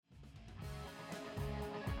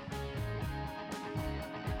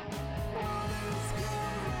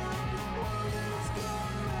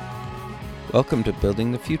Welcome to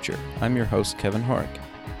Building the Future. I'm your host, Kevin Horick.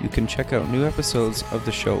 You can check out new episodes of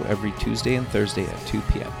the show every Tuesday and Thursday at 2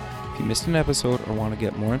 p.m. If you missed an episode or want to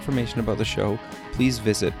get more information about the show, please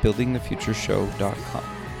visit buildingthefutureshow.com.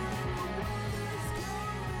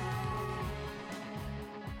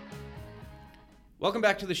 Welcome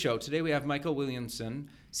back to the show. Today we have Michael Williamson,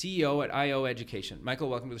 CEO at IO Education. Michael,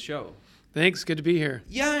 welcome to the show. Thanks. Good to be here.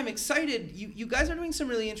 Yeah, I'm excited. You guys are doing some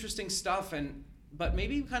really interesting stuff, but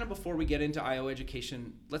maybe kind of before we get into IO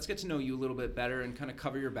Education, let's get to know you a little bit better and kind of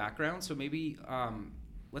cover your background. So maybe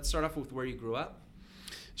let's start off with where you grew up.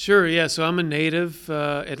 Sure, yeah. So I'm a native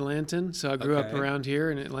Atlantan, so I grew up around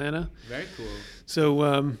here in Atlanta. Very cool.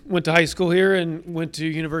 So went to high school here and went to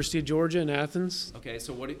University of Georgia in Athens. Okay,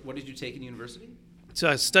 so what did you take in university? So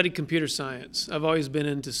I studied computer science. I've always been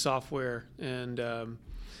into software, and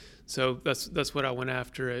so that's what I went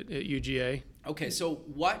after at UGA. Okay, so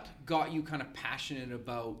what got you kind of passionate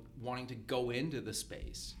about wanting to go into the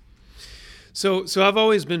space? So I've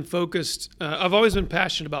always been focused. I've always been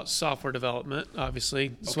passionate about software development. Obviously,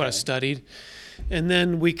 that's what I studied, and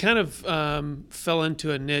then we kind of fell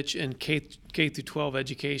into a niche in K through 12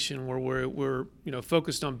 education, where we're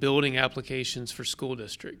focused on building applications for school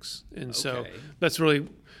districts, and so that's really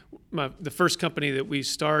the first company that we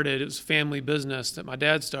started. It was a family business that my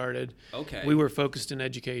dad started. Okay, we were focused in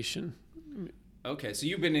education. Okay, so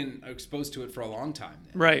you've been exposed to it for a long time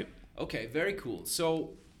then. Right. Okay, very cool. So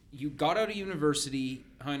you got out of university,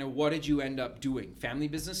 kind of what did you end up doing? Family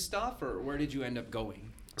business stuff, or where did you end up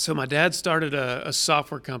going? So my dad started a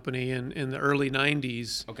software company in the early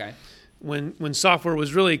 90s. Okay. When software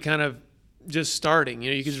was really kind of just starting,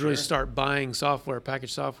 you could really start buying software,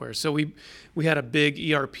 packaged software. So we had a big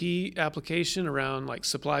ERP application around like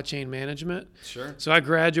supply chain management. Sure. So I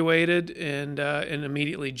graduated and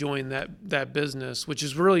immediately joined that business, which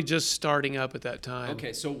is really just starting up at that time.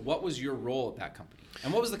 Okay. So what was your role at that company?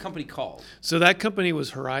 And what was the company called? So that company was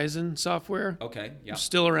Horizon Software. Okay, yeah.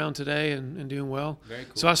 Still around today and doing well. Very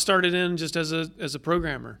cool. So I started in just as a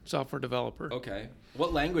programmer, software developer. Okay.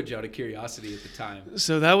 What language, out of curiosity, at the time?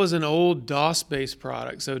 So that was an old DOS-based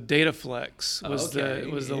product. So DataFlex was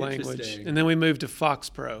the language. And then we moved to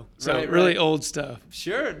FoxPro. So really old stuff.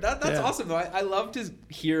 Sure. That's awesome, though. I love to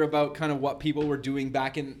hear about kind of what people were doing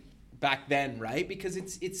back then, right? Because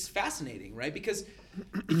it's fascinating, right? Because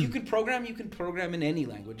if you can program in any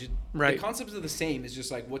language. Right. The concepts are the same. It's just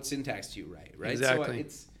like what syntax do you write, right? Exactly.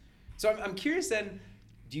 So I'm curious then,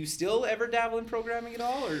 do you still ever dabble in programming at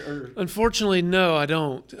all? Or? Unfortunately, no, I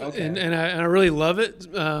don't. Okay. And I really love it.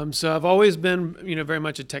 So I've always been, very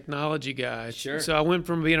much a technology guy. Sure. So I went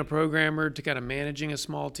from being a programmer to kind of managing a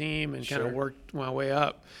small team and kind of worked my way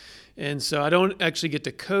up. And so I don't actually get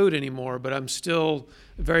to code anymore, but I'm still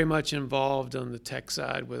very much involved on the tech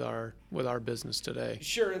side with our business today.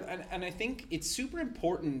 Sure, and I think it's super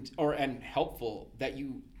important and helpful that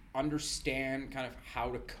you understand kind of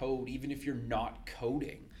how to code, even if you're not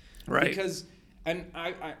coding. Right. Because, and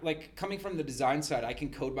I like coming from the design side, I can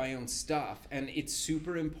code my own stuff, and it's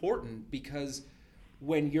super important because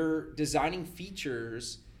when you're designing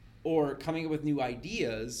features or coming up with new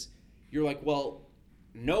ideas, you're like, well,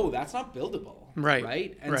 no, that's not buildable.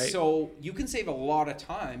 Right. And so you can save a lot of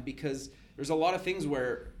time because there's a lot of things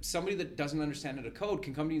where somebody that doesn't understand how to code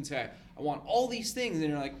can come to you and say, I want all these things. And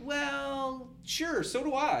you're like, well, sure, so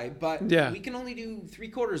do I. But we can only do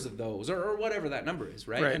 3/4 of those or whatever that number is.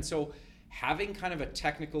 Right. And so having kind of a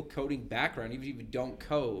technical coding background, even if you don't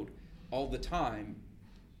code all the time,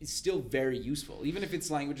 is still very useful, even if it's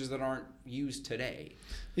languages that aren't used today.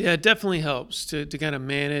 Yeah, it definitely helps to kind of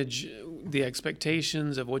manage the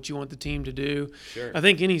expectations of what you want the team to do. Sure. I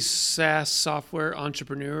think any SaaS software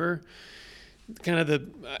entrepreneur, kind of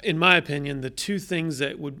in my opinion, the two things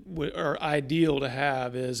that are ideal to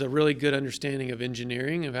have is a really good understanding of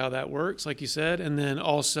engineering, of how that works, like you said, and then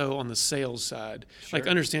also on the sales side, like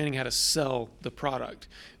understanding how to sell the product,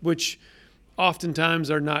 which oftentimes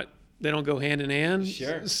they don't go hand in hand.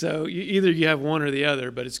 Sure. So either you have one or the other,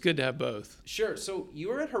 but it's good to have both. Sure. So you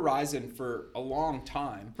were at Horizon for a long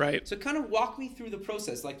time. Right. So kind of walk me through the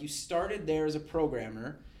process. Like you started there as a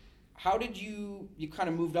programmer. How did you kind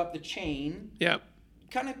of moved up the chain? Yeah.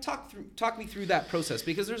 Kind of talk me through that process,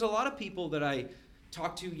 because there's a lot of people that I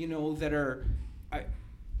talk to,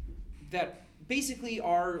 that basically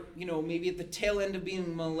are, maybe at the tail end of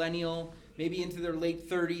being millennial, maybe into their late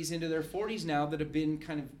 30s, into their 40s now, that have been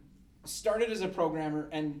kind of started as a programmer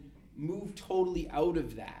and moved totally out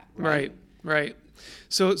of that. Right.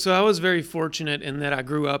 So I was very fortunate in that I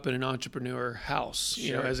grew up in an entrepreneur house,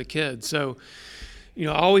 as a kid. So, I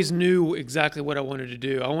always knew exactly what I wanted to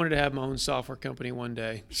do. I wanted to have my own software company one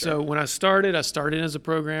day. Sure. So when I started as a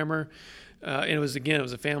programmer. And it was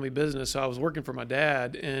a family business. So I was working for my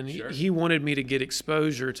dad, and Sure. he wanted me to get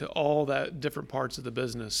exposure to all that different parts of the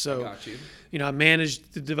business. So, I got you. I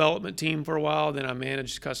managed the development team for a while. Then I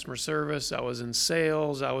managed customer service. I was in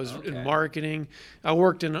sales. I was in marketing. I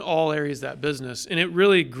worked in all areas of that business, and it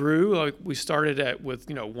really grew. Like we started with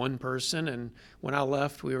one person, and when I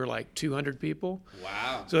left, we were like 200 people.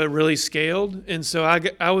 Wow. So it really scaled. And so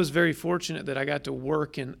I was very fortunate that I got to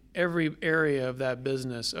work in every area of that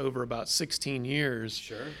business over about 16 years.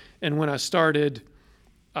 Sure. And when I started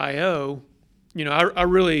IO, I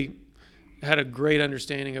really had a great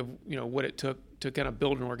understanding of, what it took to kind of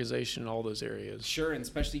build an organization in all those areas. Sure. And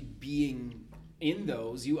especially being in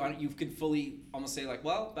those, you can fully almost say like,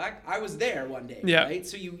 well, I was there one day, yeah. right?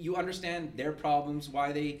 So you understand their problems,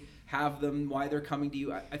 why they have them, why they're coming to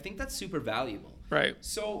you. I think that's super valuable. Right.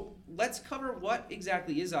 So let's cover what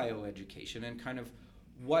exactly is IO education and kind of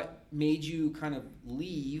what made you kind of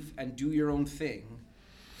leave and do your own thing.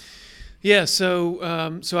 Yeah, so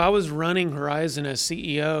I was running Horizon as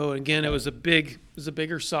CEO. Again, it was a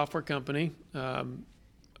bigger software company,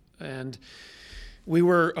 and we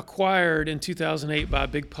were acquired in 2008 by a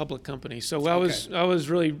big public company. So I was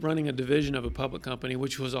really running a division of a public company,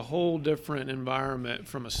 which was a whole different environment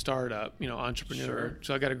from a startup, entrepreneur. Sure.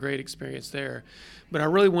 So I got a great experience there. But I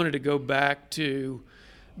really wanted to go back to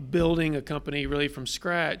building a company really from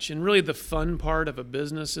scratch. And really the fun part of a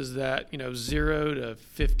business is that, 0 to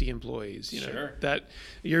 50 employees. Sure. That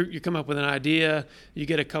you come up with an idea, you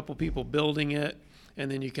get a couple people building it, and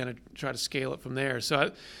then you kind of try to scale it from there.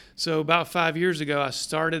 So about 5 years ago, I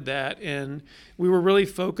started that, and we were really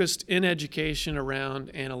focused in education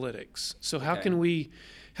around analytics. So how can we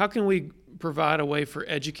provide a way for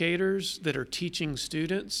educators that are teaching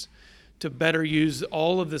students to better use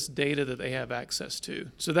all of this data that they have access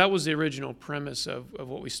to? So that was the original premise of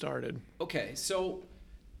what we started. Okay, so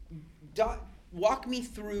walk me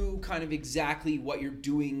through kind of exactly what you're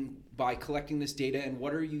doing by collecting this data, and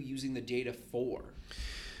what are you using the data for?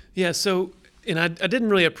 Yeah, so, and I didn't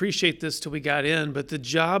really appreciate this till we got in, but the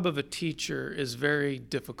job of a teacher is very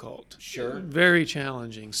difficult. Sure. Very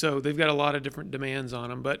challenging. So they've got a lot of different demands on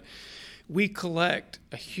them, but we collect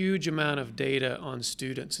a huge amount of data on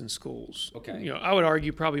students in schools. Okay. I would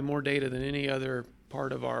argue probably more data than any other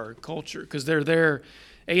part of our culture, because they're there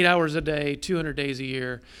 8 hours a day, 200 days a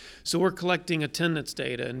year. So we're collecting attendance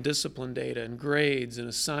data and discipline data and grades and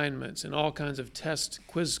assignments and all kinds of test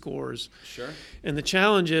quiz scores. Sure. And the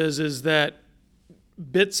challenge is that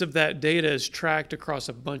bits of that data is tracked across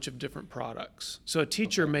a bunch of different products. So a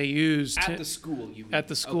teacher may use... At the school, you mean? At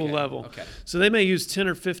the school level. Okay. So they may use 10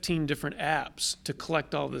 or 15 different apps to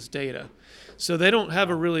collect all this data. So they don't have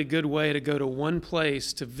a really good way to go to one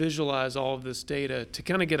place to visualize all of this data to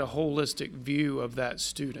kind of get a holistic view of that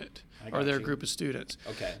student or their group of students.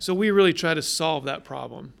 Okay. So we really try to solve that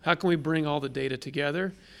problem. How can we bring all the data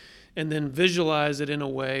together and then visualize it in a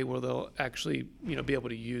way where they'll actually, be able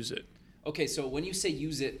to use it? Okay, so when you say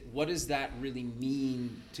use it, what does that really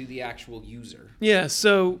mean to the actual user? Yeah,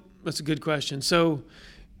 so that's a good question. So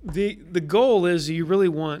the goal is you really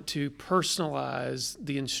want to personalize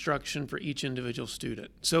the instruction for each individual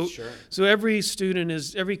student. So Sure. So every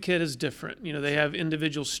kid is different. They have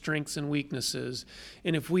individual strengths and weaknesses.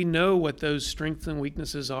 And if we know what those strengths and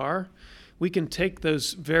weaknesses are, we can take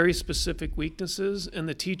those very specific weaknesses, and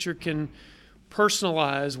the teacher can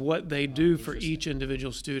personalize what they do for each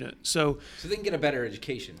individual student. So they can get a better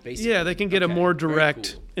education, basically. Yeah, they can get a more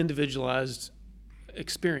direct, individualized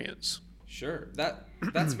experience. Sure.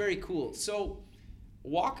 That's very cool. So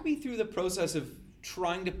walk me through the process of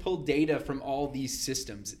trying to pull data from all these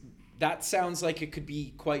systems. That sounds like it could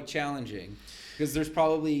be quite challenging, because there's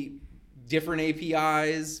probably different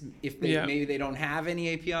APIs. Maybe they don't have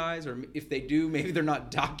any APIs, or if they do, maybe they're not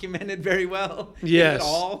documented very well. Yes, at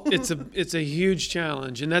all. it's a huge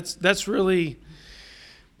challenge, and that's really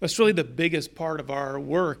the biggest part of our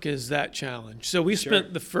work is that challenge. So we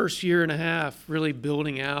spent the first year and a half really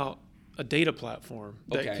building out a data platform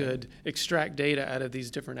that could extract data out of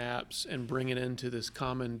these different apps and bring it into this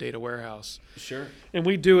common data warehouse. Sure. And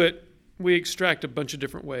we extract a bunch of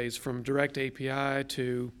different ways, from direct API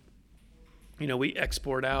to, we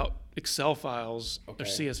export out Excel files or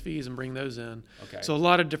CSVs and bring those in. Okay. So a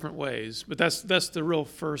lot of different ways, but that's the real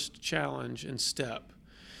first challenge and step.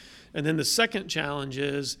 And then the second challenge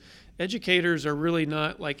is educators are really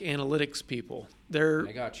not like analytics people.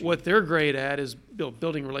 What they're great at is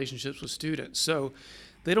building relationships with students. So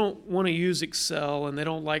they don't want to use Excel, and they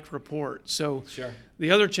don't like reports. So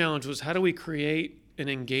the other challenge was, how do we create an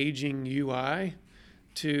engaging UI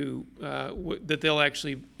that they'll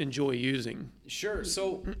actually enjoy using? Sure.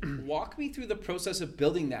 So walk me through the process of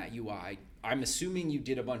building that UI. I'm assuming you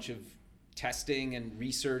did a bunch of testing and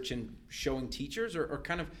research and showing teachers, or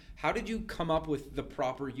kind of how did you come up with the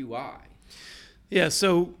proper UI? Yeah,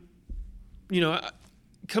 so,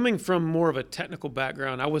 coming from more of a technical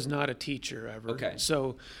background, I was not a teacher ever. Okay.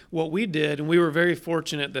 So what we did, and we were very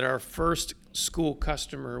fortunate that our first school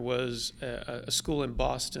customer was a school in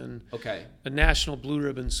Boston, okay, a national Blue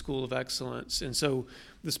Ribbon School of Excellence. And so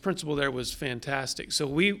this principal there was fantastic. So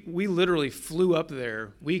we literally flew up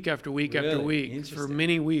there week after week after week for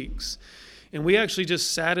many weeks. And we actually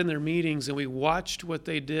just sat in their meetings and we watched what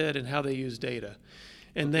they did and how they used data.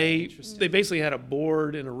 And they basically had a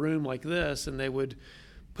board in a room like this, and they would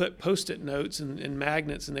put Post-it notes and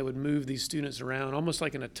magnets, and they would move these students around almost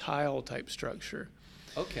like in a tile type structure.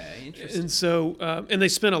 Okay, interesting. And so, and they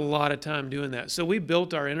spent a lot of time doing that. So we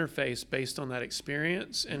built our interface based on that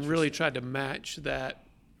experience and really tried to match that,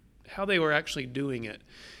 how they were actually doing it.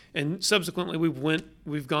 And subsequently,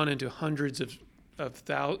 we've gone into hundreds of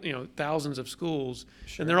thousands of schools,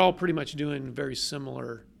 and they're all pretty much doing very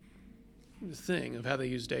similar thing of how they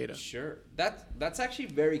use data. Sure, that's actually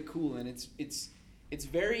very cool, and it's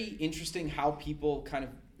very interesting how people kind of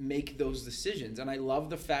make those decisions. And I love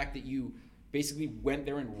the fact that you basically went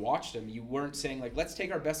there and watched them. You weren't saying like, let's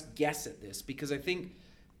take our best guess at this, because I think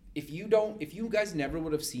if you guys never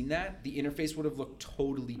would have seen that, the interface would have looked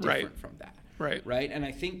totally different from that. Right. And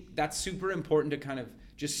I think that's super important to kind of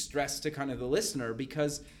just stress to kind of the listener,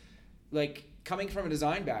 because like coming from a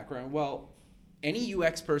design background, well, any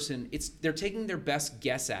UX person, they're taking their best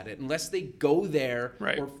guess at it unless they go there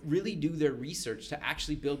or really do their research to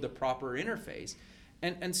actually build the proper interface.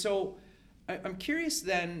 And so I'm curious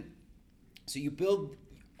then, so you build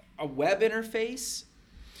a web interface?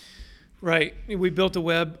 Right. We built a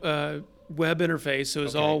web interface, so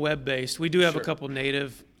it's all web-based. We do have a couple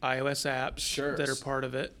native iOS apps that are part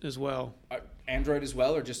of it as well. Android as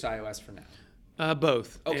well, or just iOS for now?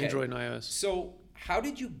 Both, Android and iOS. So how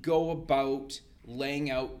did you go about laying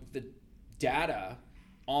out the data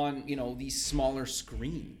on, these smaller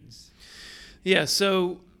screens? Yeah,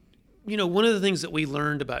 so, one of the things that we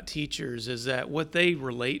learned about teachers is that what they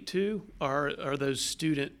relate to are those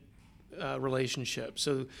student relationships.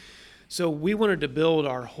 So we wanted to build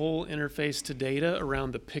our whole interface to data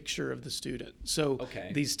around the picture of the student. So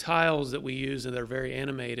these tiles that we use, and they're very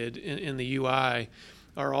animated in the UI,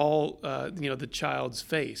 are all the child's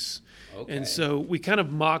face. And so we kind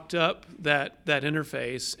of mocked up that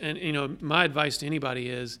interface. And my advice to anybody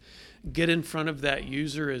is get in front of that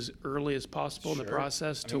user as early as possible in the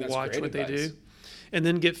process to watch what they do, and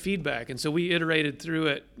then get feedback. And so we iterated through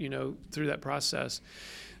it, through that process.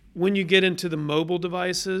 When you get into the mobile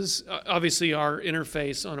devices, obviously our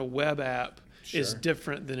interface on a web app is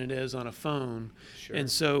different than it is on a phone. And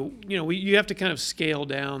so, you have to kind of scale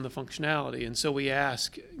down the functionality. And so we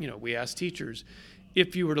ask teachers,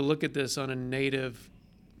 if you were to look at this on a native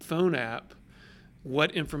phone app,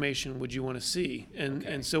 what information would you want to see?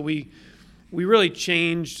 And so we really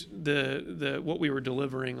changed the what we were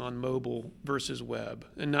delivering on mobile versus web,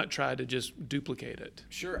 and not try to just duplicate it.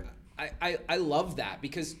 Sure. I love that,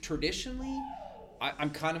 because traditionally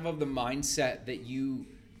I'm kind of the mindset that you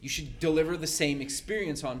should deliver the same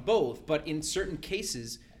experience on both, but in certain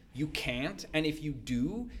cases you can't, and if you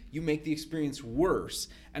do, you make the experience worse.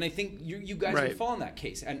 And I think you guys would fall in that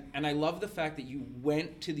case. And I love the fact that you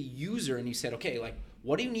went to the user and you said, okay, like,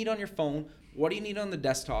 what do you need on your phone? What do you need on the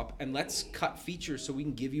desktop? And let's cut features so we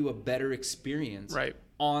can give you a better experience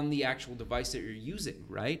on the actual device that you're using,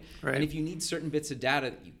 right? And if you need certain bits of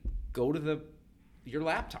data, you go to your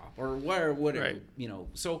laptop or whatever,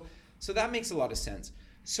 So that makes a lot of sense.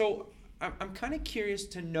 So I'm kind of curious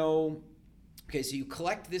to know, okay, so you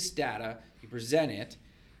collect this data, you present it.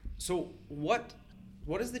 So what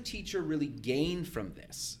does the teacher really gain from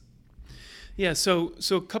this? Yeah, so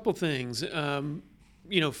a couple things.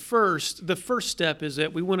 The first step is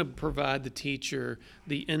that we want to provide the teacher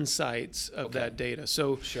the insights of that data.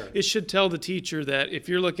 So it should tell the teacher that if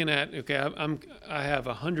you're looking at, I have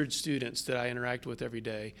 100 students that I interact with every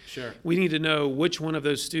day. We need to know which one of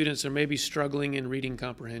those students are maybe struggling in reading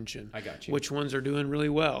comprehension. I got you. Which ones are doing really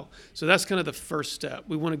well. So that's kind of the first step.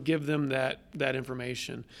 We want to give them that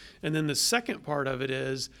information. And then the second part of it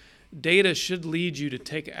is data should lead you to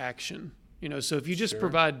take action. So if you just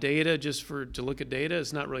provide data just to look at data,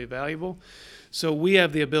 it's not really valuable. So we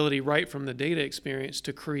have the ability right from the data experience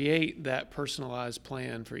to create that personalized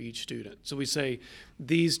plan for each student. So we say,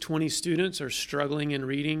 these 20 students are struggling in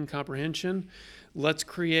reading comprehension. Let's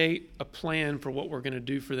create a plan for what we're going to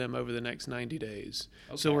do for them over the next 90 days.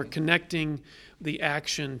 So we're connecting the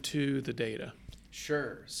action to the data.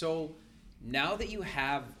 Sure. So now that you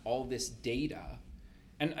have all this data,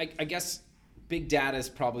 and I guess big data is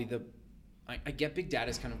probably I get big data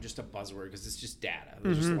is kind of just a buzzword because it's just data.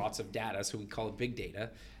 There's just lots of data, so we call it big data.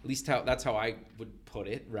 At least that's how I would put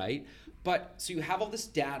it, right? But so you have all this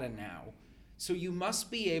data now, so you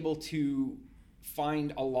must be able to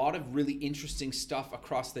find a lot of really interesting stuff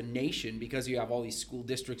across the nation because you have all these school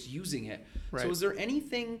districts using it. Right. So is there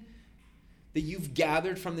anything that you've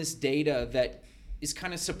gathered from this data that is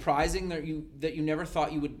kind of surprising that you never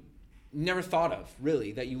thought of,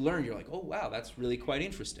 really, that you learned? You're like, oh wow, that's really quite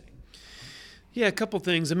interesting. Yeah, a couple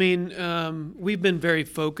things. I mean, we've been very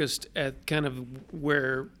focused at kind of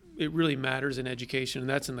where it really matters in education, and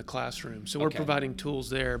that's in the classroom. So we're providing tools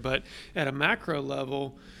there. But at a macro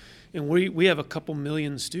level, and we have a couple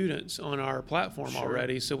million students on our platform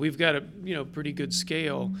already, so we've got a pretty good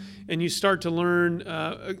scale. And you start to learn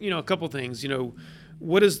a couple things.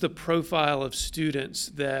 What is the profile of students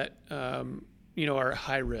that are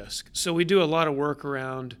high risk? So we do a lot of work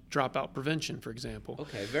around dropout prevention, for example.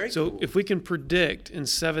 Okay, very cool. So if we can predict in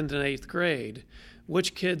 7th and 8th grade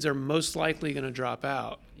which kids are most likely going to drop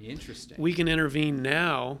out, interesting, we can intervene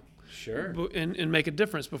now. Sure. And make a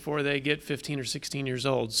difference before they get 15 or 16 years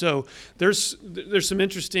old. So there's some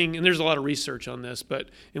interesting, and there's a lot of research on this,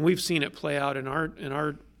 and we've seen it play out in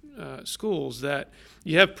our schools that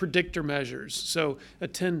you have predictor measures. So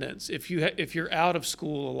attendance, if you're out of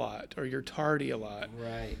school a lot or you're tardy a lot,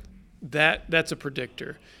 right, that's a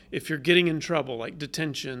predictor. If you're getting in trouble, like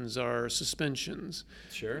detentions or suspensions,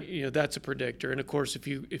 sure, that's a predictor. And of course, if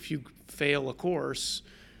you fail a course,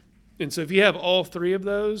 and so if you have all three of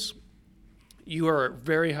those, you are at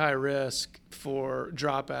very high risk for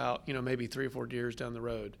dropout, maybe 3 or 4 years down the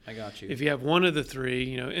road. I got you. If you have one of the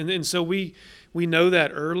three, and so we know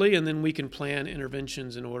that early, and then we can plan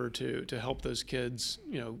interventions in order to help those kids,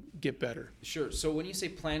 get better. Sure. So when you say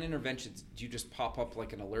plan interventions, do you just pop up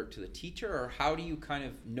like an alert to the teacher, or how do you kind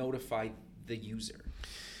of notify the user?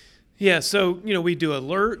 Yeah, so we do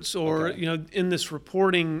alerts, or in this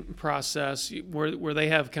reporting process where they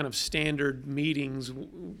have kind of standard meetings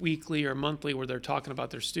weekly or monthly where they're talking about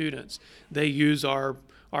their students. They use our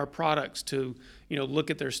products to look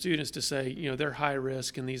at their students to say they're high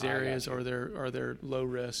risk in these areas or they're low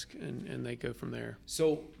risk, and they go from there.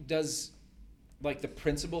 So does the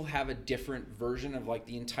principal have a different version of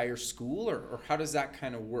the entire school, or how does that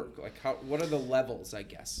kind of work? What are the levels, I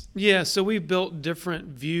guess? Yeah, so we've built different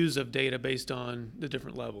views of data based on the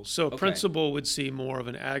different levels. So a principal would see more of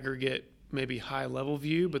an aggregate, maybe high level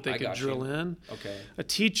view, but they could drill in. Okay. A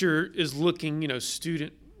teacher is looking,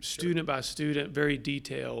 student by student, very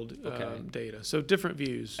detailed data. So different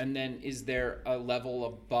views. And then is there a level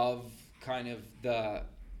above kind of the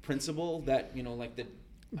principal that, the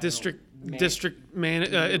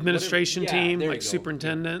administration team, like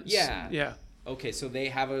superintendents. Yeah. Okay, so they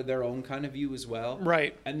have their own kind of view as well.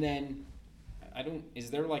 Right. And then is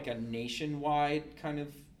there a nationwide kind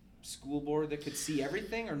of school board that could see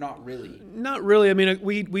everything, or not really? Not really. I mean,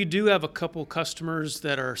 we do have a couple customers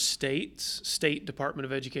that are state Department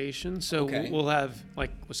of Education. So we'll have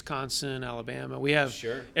Wisconsin, Alabama. We have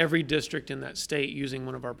every district in that state using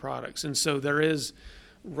one of our products. And so there is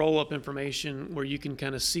roll-up information where you can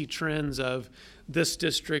kind of see trends of this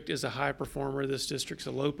district is a high performer, this district's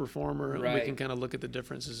a low performer, and we can kind of look at the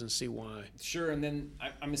differences and see why. Sure, and then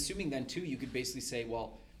I'm assuming then too you could basically say,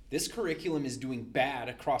 well, this curriculum is doing bad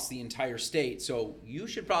across the entire state, so you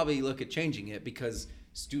should probably look at changing it because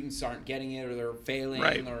students aren't getting it, or they're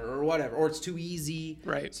failing, or whatever, or it's too easy.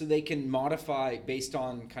 Right. So they can modify based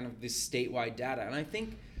on kind of this statewide data. And I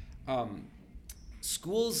think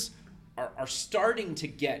schools are starting to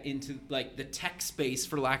get into the tech space,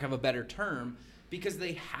 for lack of a better term, because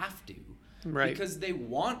they have to. Right. Because they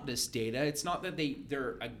want this data. It's not that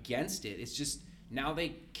they're against it. It's just now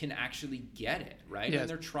they can actually get it, right? Yes. And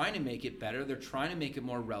they're trying to make it better. They're trying to make it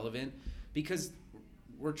more relevant because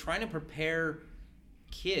we're trying to prepare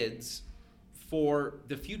kids for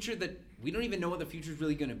the future that we don't even know what the future is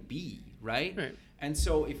really going to be, right? Right. And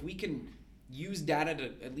so if we can use data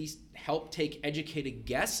to at least help take educated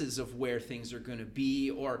guesses of where things are going to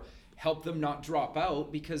be, or help them not drop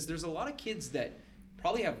out, because there's a lot of kids that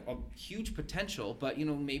probably have a huge potential, but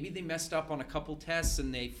maybe they messed up on a couple tests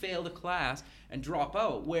and they failed a class and drop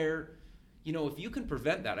out, where if you can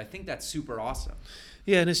prevent that, I think that's super awesome.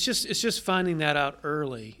 Yeah, and it's just finding that out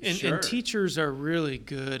early, and teachers are really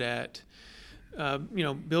good at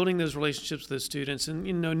building those relationships with the students,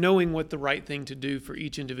 and knowing what the right thing to do for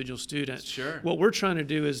each individual student. Sure. What we're trying to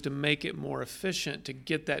do is to make it more efficient, to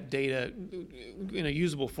get that data in a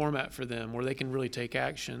usable format for them where they can really take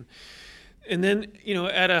action. And then,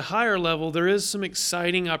 at a higher level, there is some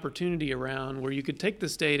exciting opportunity around where you could take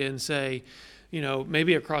this data and say,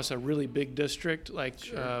 maybe across a really big district like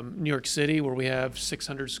New York City, where we have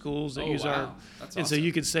 600 schools that use our. That's and awesome. so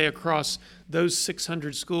you could say across those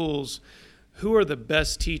 600 schools, who are the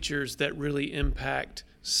best teachers that really impact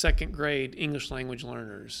second grade English language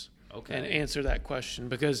learners? Okay. And answer that question,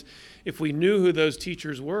 because if we knew who those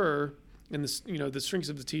teachers were and the strengths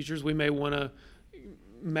of the teachers, we may want to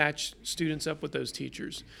match students up with those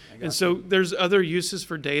teachers. And so there's other uses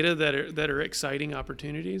for data that are exciting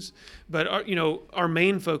opportunities, but our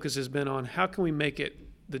main focus has been on how can we make it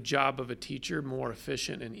the job of a teacher more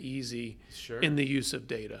efficient and easy in the use of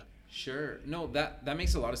data. Sure. No, that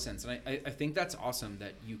makes a lot of sense, and I think that's awesome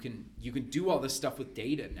that you can do all this stuff with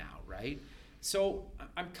data now, right? So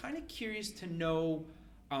I'm kind of curious to know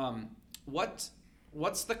what's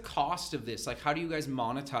the cost of this? Like, how do you guys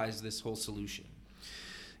monetize this whole solution?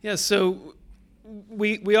 Yeah, so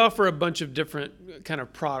we offer a bunch of different kind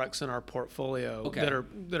of products in our portfolio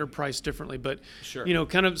that are priced differently, but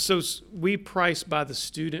so we price by the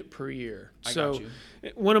student per year. So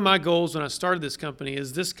one of my goals when I started this company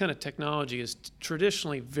is this kind of technology is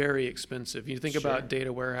traditionally very expensive. You think about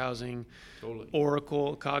data warehousing,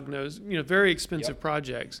 Oracle, Cognos, very expensive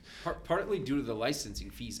projects. Partly due to the licensing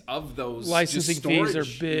fees of those. Licensing fees are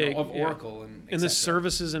big of Oracle and the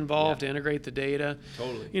services involved to integrate the data.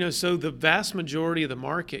 Totally. So the vast majority of the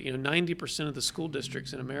market, 90% of the school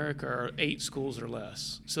districts in America are 8 schools or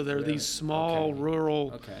less. So they're these small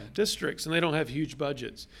rural districts, and they don't have huge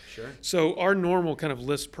budgets. Sure. So our normal kind of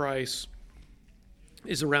list price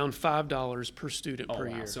is around $5 per student per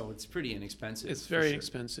year. So it's pretty inexpensive. It's very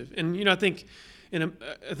inexpensive, and I think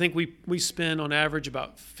we spend on average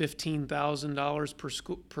about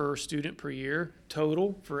 $15,000 per student per year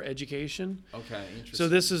total for education. Okay, interesting. So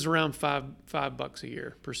this is around $5 a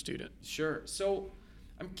year per student. Sure. So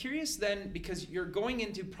I'm curious then, because you're going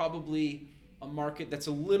into probably a market that's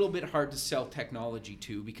a little bit hard to sell technology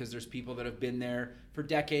to, because there's people that have been there for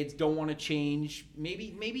decades, don't want to change.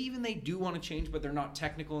 Maybe even they do want to change, but they're not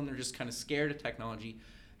technical and they're just kind of scared of technology.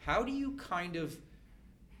 How do you kind of,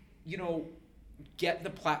 get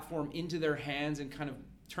the platform into their hands and kind of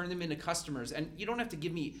turn them into customers? And you don't have to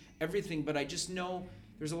give me everything, but I just know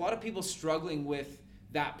there's a lot of people struggling with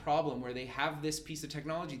that problem where they have this piece of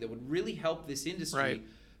technology that would really help this industry. Right.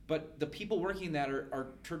 But the people working that are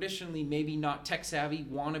traditionally maybe not tech savvy,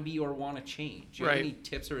 want to be, or want to change. Do you have any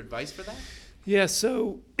tips or advice for that? Yeah,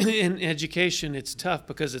 so in education, it's tough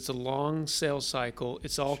because it's a long sales cycle.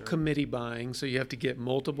 It's all committee buying, so you have to get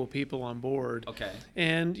multiple people on board. Okay.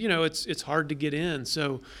 And, it's hard to get in.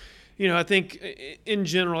 So, I think in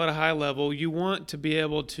general, at a high level, you want to be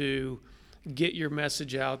able to get your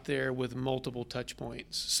message out there with multiple touch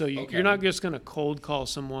points. So you're not just going to cold call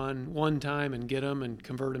someone one time and get them and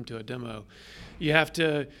convert them to a demo. You have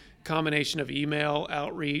to combination of email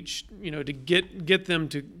outreach, to get them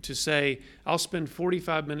to say, I'll spend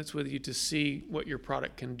 45 minutes with you to see what your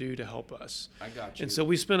product can do to help us. I got you. And so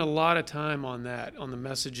we spend a lot of time on that, on the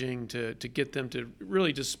messaging to get them to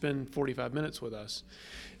really just spend 45 minutes with us.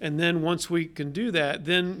 And then once we can do that,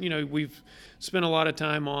 then, we've spent a lot of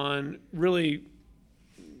time on really,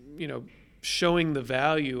 showing the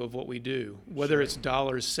value of what we do, whether it's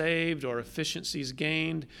dollars saved or efficiencies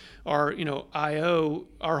gained, or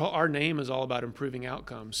our name is all about improving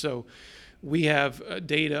outcomes. So we have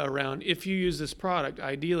data around, if you use this product,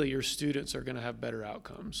 ideally your students are going to have better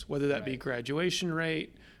outcomes, whether that be graduation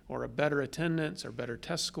rate or a better attendance or better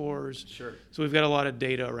test scores. Sure. So we've got a lot of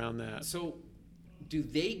data around that. So do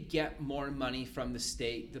they get more money from the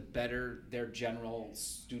state the better their general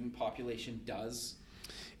student population does?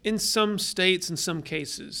 In some states, in some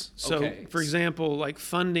cases. So, for example, like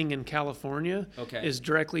funding in California is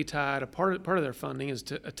directly tied. A part of their funding is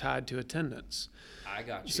tied to attendance. I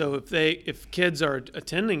got you. So if kids are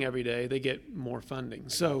attending every day, they get more funding.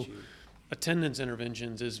 So attendance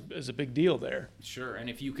interventions is a big deal there. Sure, and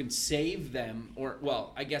if you can save them,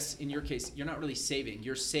 I guess in your case, you're not really saving.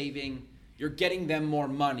 You're getting them more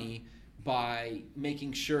money by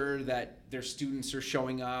making sure that their students are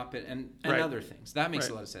showing up and other things. That makes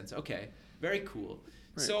a lot of sense. Okay, very cool.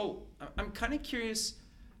 Right. So I'm kind of curious,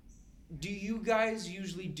 do you guys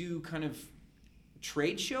usually do kind of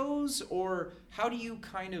trade shows, or how do you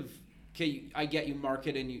kind of, I get you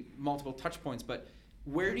market and you multiple touch points, but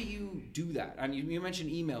where do you do that? I mean, you mentioned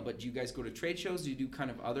email, but do you guys go to trade shows? Do you do kind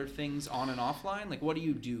of other things on and offline? Like, what do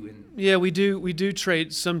you do? Yeah, we do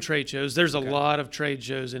some trade shows. There's a lot of trade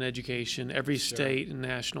shows in education, every state and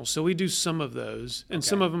national. So we do some of those, and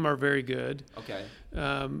some of them are very good. Okay.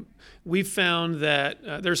 We've found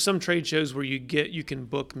that there's some trade shows where you can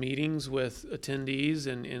book meetings with attendees,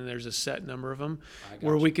 and there's a set number of them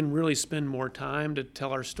where we can really spend more time to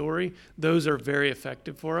tell our story. Those are very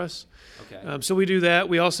effective for us. Okay. So we do that.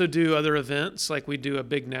 We also do other events, like we do a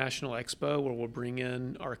big national expo where we'll bring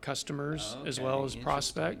in our customers as well as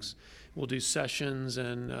prospects. We'll do sessions,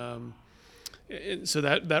 and so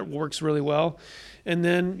that works really well. And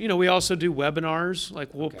then, we also do webinars.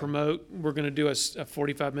 Like we're going to do a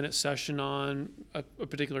 45-minute session on a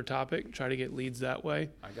particular topic, try to get leads that way.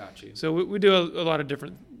 I got you. So we do a lot of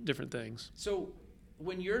different things. So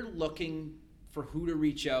when you're looking for who to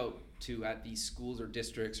reach out to at these schools or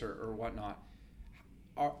districts or whatnot,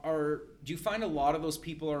 do you find a lot of those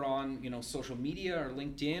people are on, social media or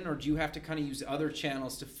LinkedIn, or do you have to kind of use other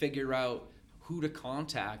channels to figure out who to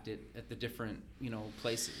contact at the different,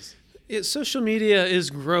 places? Social media is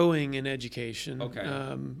growing in education.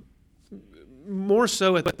 Okay. More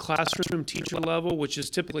so at the classroom teacher level, which is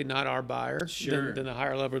typically not our buyer than the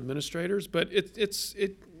higher level administrators, but it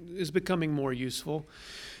is becoming more useful.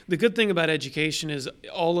 The good thing about education is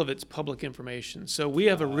all of it's public information. So we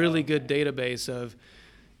have a really good database of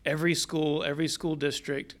every school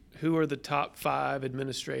district, who are the top 5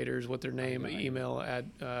 administrators, what their name, email,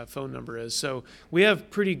 phone number is. So we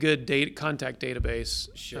have pretty good contact database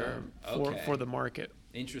for the market.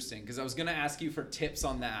 Interesting, because I was going to ask you for tips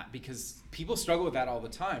on that, because people struggle with that all the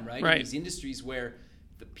time, right? Right. In these industries where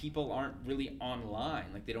the people aren't really online,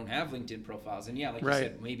 like they don't have LinkedIn profiles. And like you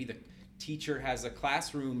said, maybe the teacher has a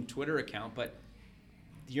classroom Twitter account, but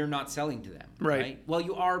you're not selling to them, right? Well,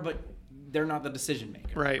 you are, but they're not the decision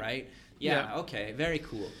maker, right? Yeah, okay, very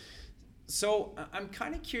cool. So I'm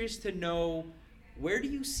kind of curious to know, where do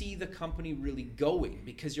you see the company really going?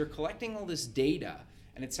 Because you're collecting all this data,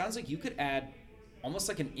 and it sounds like you could add almost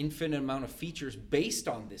like an infinite amount of features based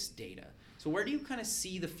on this data. So where do you kind of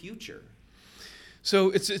see the future?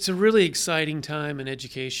 So it's a really exciting time in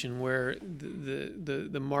education, where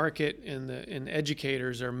the market and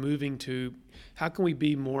educators are moving to, how can we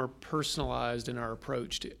be more personalized in our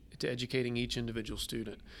approach to educating each individual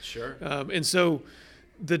student? Sure. And so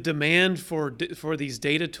the demand for these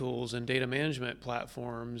data tools and data management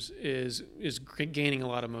platforms is gaining a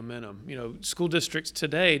lot of momentum. School districts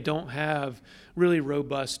today don't have really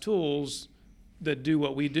robust tools that do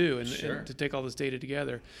what we do and to take all this data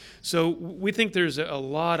together. So we think there's a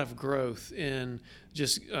lot of growth in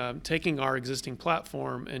just taking our existing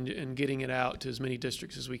platform and getting it out to as many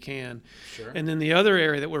districts as we can. Sure. And then the other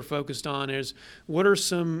area that we're focused on is, what are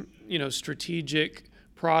some strategic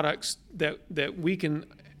products that we can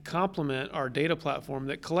complement our data platform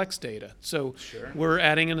that collects data. So we're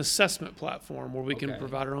adding an assessment platform where we can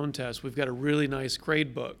provide our own tests. We've got a really nice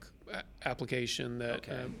gradebook application that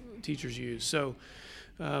teachers use. So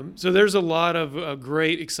there's a lot of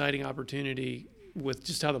great, exciting opportunity with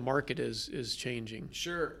just how the market is changing.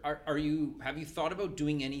 Sure. Have you thought about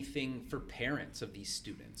doing anything for parents of these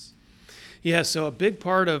students? Yeah, so a big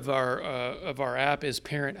part of our app is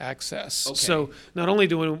parent access. Okay. So not only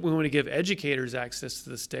do we want to give educators access to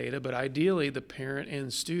this data, but ideally the parent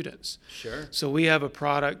and students. Sure. So we have a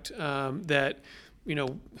product that we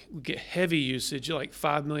get heavy usage, like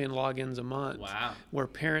 5 million logins a month. Wow. Where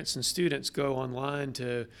parents and students go online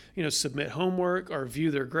to submit homework or view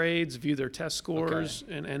their grades, view their test scores,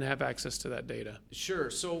 and have access to that data. Sure.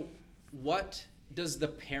 So what does the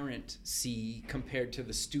parent see compared to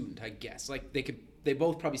the student, I guess? Like they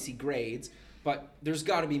both probably see grades, but there's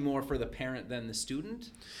got to be more for the parent than the student.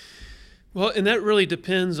 Well, and that really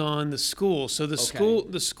depends on the school. So the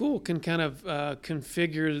school can kind of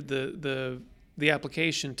configure the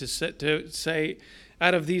application to say,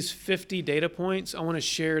 out of these 50 data points, I want to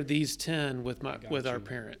share these 10 with our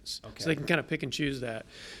parents. Okay. So they can kind of pick and choose that.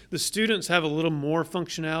 The students have a little more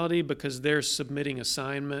functionality because they're submitting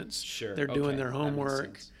assignments. Sure. They're doing their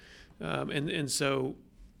homework. And so,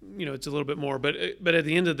 it's a little bit more. But at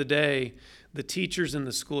the end of the day, the teachers and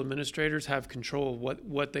the school administrators have control of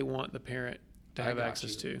what they want the parent to have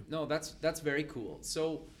access to. No, that's very cool.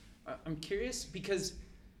 So I'm curious, because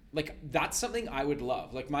that's something I would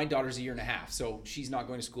love. Like, my daughter's 1.5 years, so she's not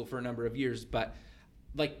going to school for a number of years, but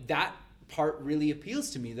that part really appeals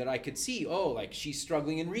to me, that I could see, she's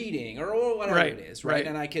struggling in reading or whatever it is, right?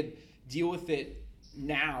 And I could deal with it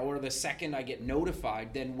now, or the second I get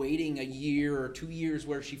notified, than waiting a year or 2 years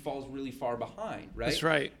where she falls really far behind, right? That's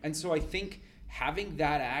right. And so I think having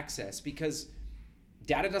that access, because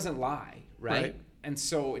data doesn't lie, right? And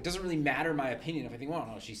so it doesn't really matter my opinion if I think, well,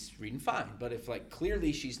 no, she's reading fine. But if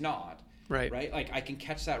clearly she's not, right? I can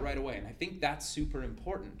catch that right away. And I think that's super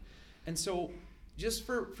important. And so just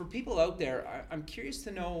for people out there, I'm curious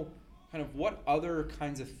to know, kind of what other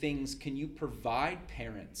kinds of things can you provide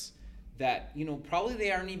parents that, probably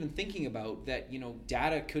they aren't even thinking about, that,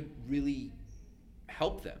 data could really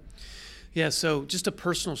help them? Yeah, so just a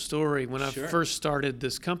personal story. When I first started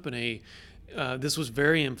this company, this was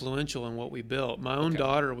very influential in what we built. My own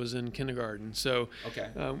daughter was in kindergarten, so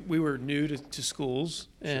we were new to schools.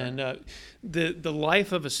 And the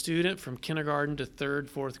life of a student from kindergarten to 3rd,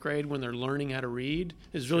 4th grade, when they're learning how to read,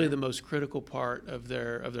 is really the most critical part of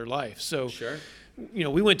their life. So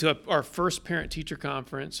we went to our first parent-teacher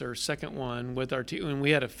conference, or second one, with our and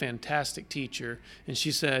we had a fantastic teacher, and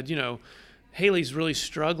she said, Haley's really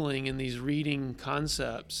struggling in these reading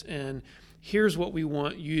concepts, and here's what we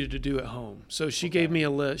want you to do at home. So she gave me a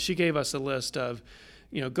list. She gave us a list of,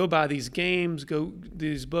 go buy these games, go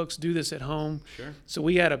these books, do this at home. So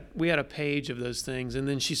we had a page of those things, and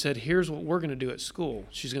then she said, here's what we're going to do at school.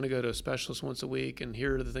 She's going to go to a specialist once a week, and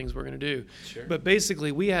here are the things we're going to do. But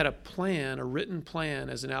basically, we had a written plan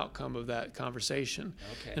as an outcome of that conversation.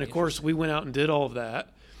 And of course, we went out and did all of that.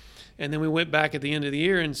 And then we went back at the end of the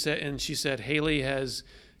year and she said, Haley has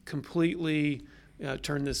completely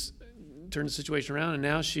turned the situation around, and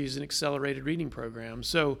now she's an accelerated reading program.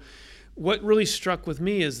 So what really struck with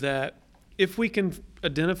me is that if we can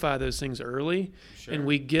identify those things early and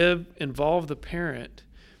we involve the parent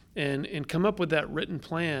and come up with that written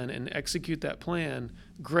plan and execute that plan,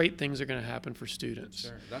 great things are going to happen for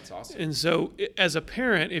students. That's awesome. And so as a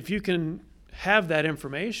parent, if you can have that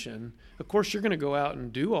information, of course you're going to go out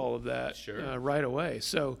and do all of that right away.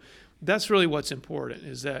 So that's really what's important,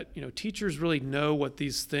 is that teachers really know what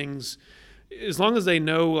these things, as long as they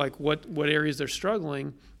know like what areas they're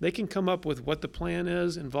struggling, they can come up with what the plan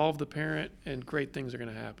is, involve the parent, and great things are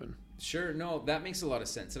going to happen. Sure. No, that makes a lot of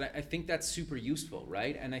sense, and I think that's super useful,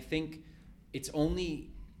 right? And I think it's only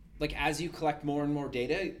like as you collect more and more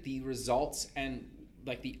data, the results and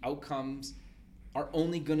like the outcomes are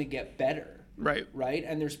only going to get better. Right.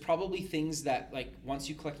 And there's probably things that, like, once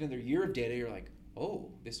you collect another year of data, you're like,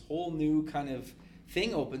 oh, this whole new kind of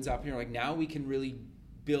thing opens up, and you're like, now we can really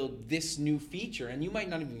build this new feature. And you might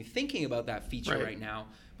not even be thinking about that feature right now,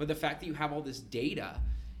 but the fact that you have all this data,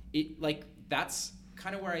 that's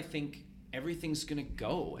kind of where I think everything's going to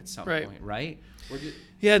go at some point, right?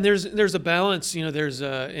 Yeah, and there's a balance. There's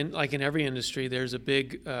in every industry, there's a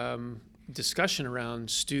big discussion around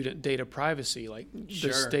student data privacy. Like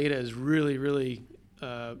this data is really, really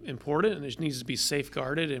important, and it needs to be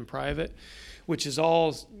safeguarded and private, which is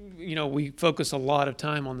all, we focus a lot of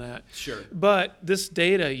time on that. But this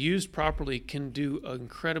data used properly can do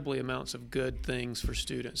incredibly amounts of good things for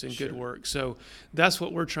students and good work. So that's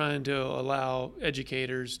what we're trying to allow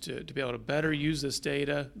educators to be able to better use this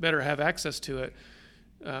data, better have access to it,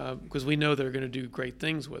 because we know they're going to do great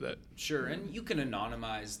things with it. And you can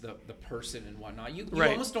anonymize the person and whatnot. You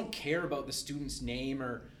almost don't care about the student's name,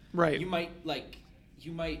 or you might,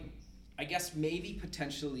 I guess, maybe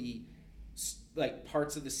potentially like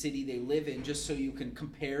parts of the city they live in, just so you can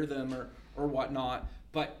compare them or whatnot.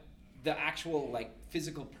 But the actual like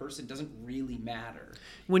physical person doesn't really matter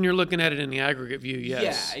when you're looking at it in the aggregate view.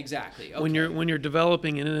 Yes. Yeah, exactly. When you're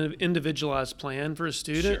developing an individualized plan for a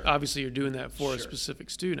student, obviously you're doing that for a specific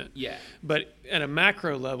student. But at a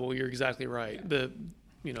macro level, you're exactly right.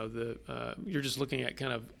 You're just looking at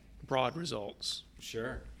kind of broad results.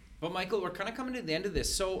 But Michael, we're kind of coming to the end of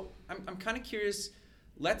this, so I'm kind of curious.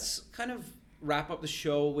 Let's kind of wrap up the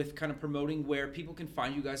show with kind of promoting where people can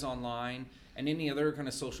find you guys online, and any other kind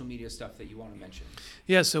of social media stuff that you want to mention.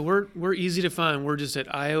 Yeah, so we're easy to find. We're just at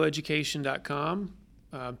ioeducation.com,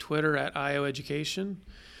 Twitter at ioeducation,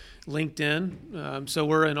 LinkedIn. So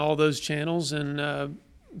we're in all those channels, and a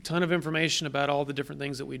ton of information about all the different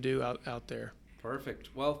things that we do out there. Perfect.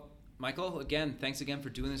 Well, Michael, again, thanks again for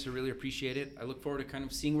doing this. I really appreciate it. I look forward to kind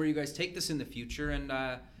of seeing where you guys take this in the future, and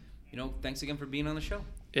thanks again for being on the show.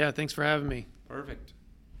 Yeah, thanks for having me. Perfect.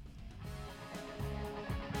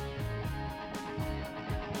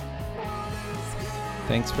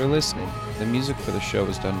 Thanks for listening. The music for the show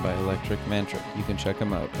is done by Electric Mantra. You can check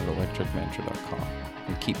them out at electricmantra.com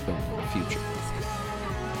and keep building the future.